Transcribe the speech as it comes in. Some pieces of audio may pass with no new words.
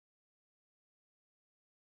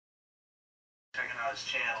out his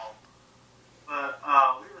channel. But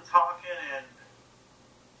we were talking, and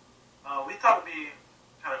we thought it'd be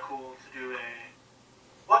kind of cool to do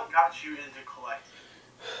what got you into collecting?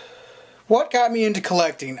 What got me into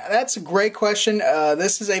collecting? That's a great question.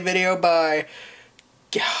 This is a video by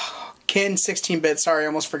Ken16Bit. Sorry, I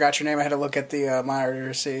almost forgot your name. I had to look at the monitor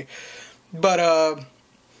to see. But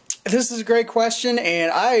this is a great question,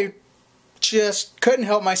 and I just couldn't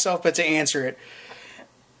help myself but to answer it.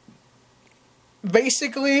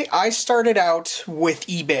 Basically, I started out with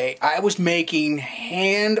eBay. I was making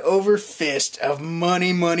hand over fist of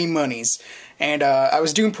monies. And I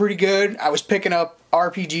was doing pretty good. I was picking up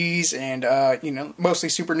RPGs and, you know, mostly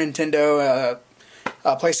Super Nintendo,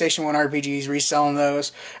 PlayStation 1 RPGs, reselling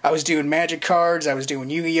those. I was doing Magic cards. I was doing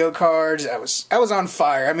Yu-Gi-Oh cards. I was on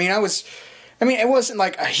fire. I mean, it wasn't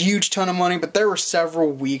like a huge ton of money, but there were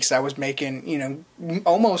several weeks I was making, you know,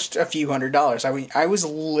 almost a few $100s. I mean, I was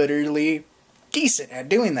literally decent at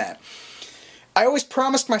doing that. I always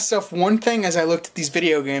promised myself one thing as I looked at these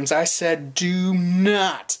video games. I said, do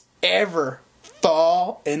not ever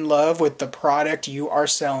fall in love with the product you are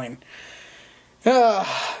selling.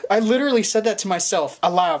 I literally said that to myself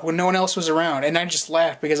aloud when no one else was around, and I just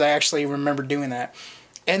laughed because I actually remember doing that.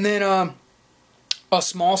 And then a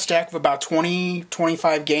small stack of about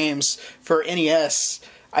 20-25 games for NES.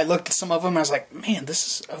 I looked at some of them and I was like, man, this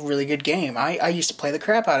is a really good game. I used to play the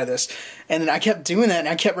crap out of this. And then I kept doing that, and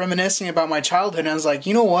I kept reminiscing about my childhood, and I was like,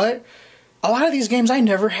 you know what? A lot of these games I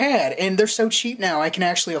never had, and they're so cheap now, I can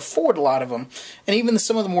actually afford a lot of them. And even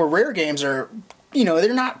some of the more rare games are, you know,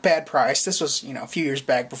 they're not bad priced. This was, you know, a few years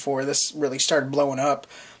back before this really started blowing up,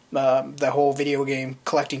 the whole video game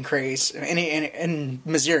collecting craze. In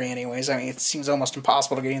Missouri anyways. I mean, it seems almost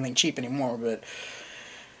impossible to get anything cheap anymore, but...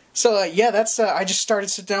 So, yeah, that's, I just started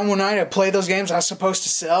to sit down one night, I played those games I was supposed to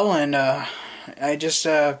sell, and, it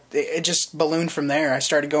just ballooned from there. I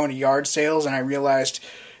started going to yard sales, and I realized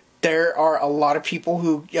there are a lot of people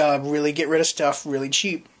who really get rid of stuff really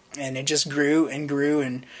cheap, and it just grew and grew.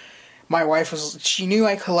 And my wife she knew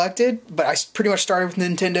I collected, but I pretty much started with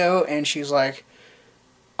Nintendo, and she's like,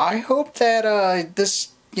 I hope that this,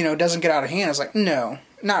 you know, doesn't get out of hand. I was like, no,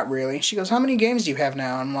 not really. She goes, how many games do you have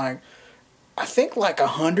now? I'm like, I think like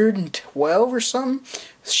 112 or something.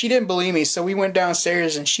 She didn't believe me, so we went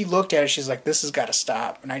downstairs, and she looked at it. She's like, this has got to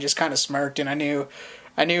stop. And I just kind of smirked, and I knew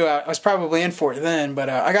I was probably in for it then, but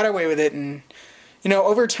I got away with it. And, you know,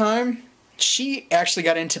 over time, she actually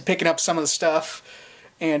got into picking up some of the stuff,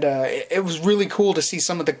 and it was really cool to see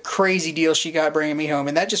some of the crazy deals she got bringing me home,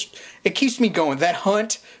 and that just, it keeps me going. That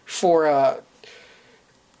hunt for,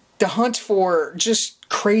 just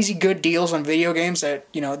crazy good deals on video games that,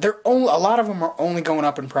 you know, a lot of them are only going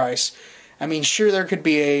up in price. I mean, sure, there could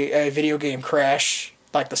be a video game crash,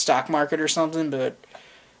 like the stock market or something, but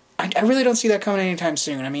I really don't see that coming anytime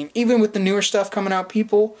soon. I mean, even with the newer stuff coming out,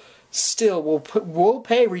 people still will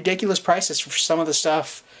pay ridiculous prices for some of the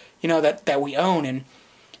stuff, you know, that we own. And,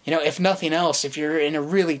 you know, if nothing else, if you're in a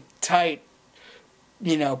really tight,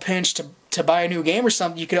 you know, pinch to buy a new game or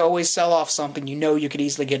something, you could always sell off something you know you could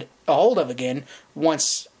easily get a hold of again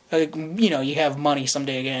once, you know, you have money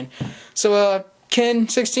someday again. So,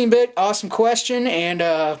 Ken16Bit, awesome question, and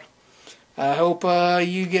I hope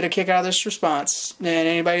you get a kick out of this response. And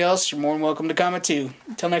anybody else, you're more than welcome to comment too.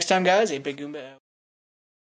 Until next time, guys, a big goomba out.